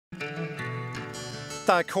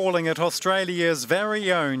They're calling it Australia's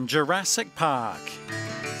very own Jurassic Park.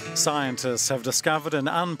 Scientists have discovered an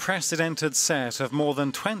unprecedented set of more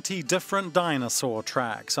than 20 different dinosaur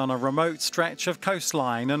tracks on a remote stretch of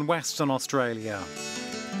coastline in Western Australia.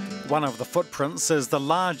 One of the footprints is the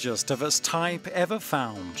largest of its type ever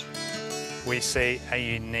found. We see a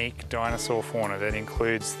unique dinosaur fauna that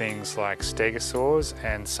includes things like stegosaurs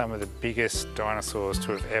and some of the biggest dinosaurs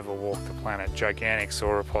to have ever walked the planet, gigantic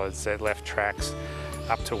sauropods that left tracks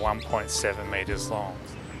up to 1.7 metres long.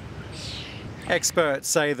 Experts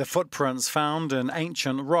say the footprints found in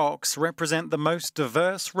ancient rocks represent the most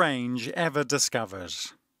diverse range ever discovered.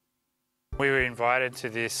 We were invited to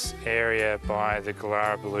this area by the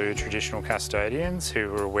Galarabaloo traditional custodians who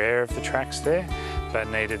were aware of the tracks there but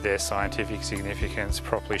needed their scientific significance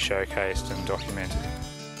properly showcased and documented.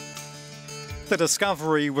 The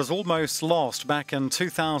discovery was almost lost back in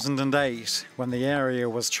 2008 when the area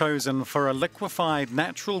was chosen for a liquefied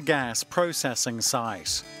natural gas processing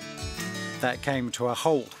site. That came to a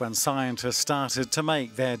halt when scientists started to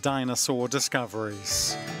make their dinosaur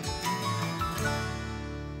discoveries.